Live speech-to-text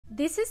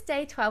This is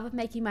day 12 of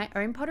making my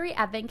own pottery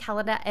advent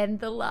calendar, and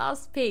the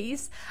last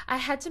piece. I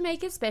had to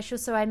make it special,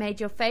 so I made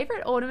your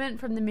favorite ornament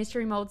from the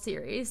mystery mold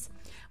series.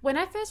 When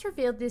I first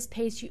revealed this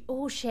piece, you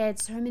all shared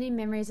so many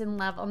memories and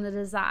love on the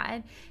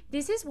design.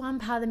 This is one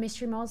part of the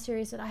mystery mold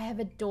series that I have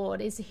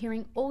adored, is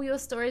hearing all your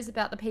stories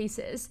about the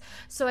pieces.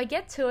 So I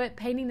get to it,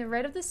 painting the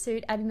red of the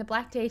suit, adding the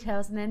black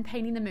details, and then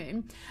painting the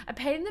moon. I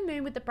painted the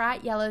moon with the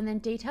bright yellow and then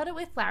detailed it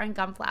with flower and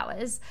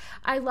gunflowers.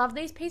 I love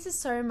these pieces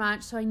so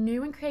much, so I knew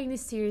when creating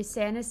this series,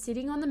 Santa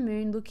sitting on the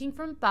moon looking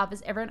from above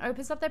as everyone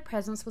opens up their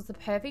presents was the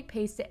perfect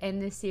piece to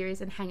end this series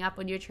and hang up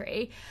on your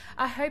tree.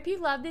 I hope you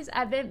love this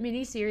advent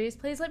mini series.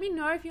 Please let me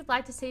know if you'd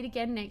like to see it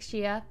again next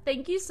year.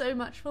 Thank you so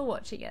much for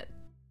watching it.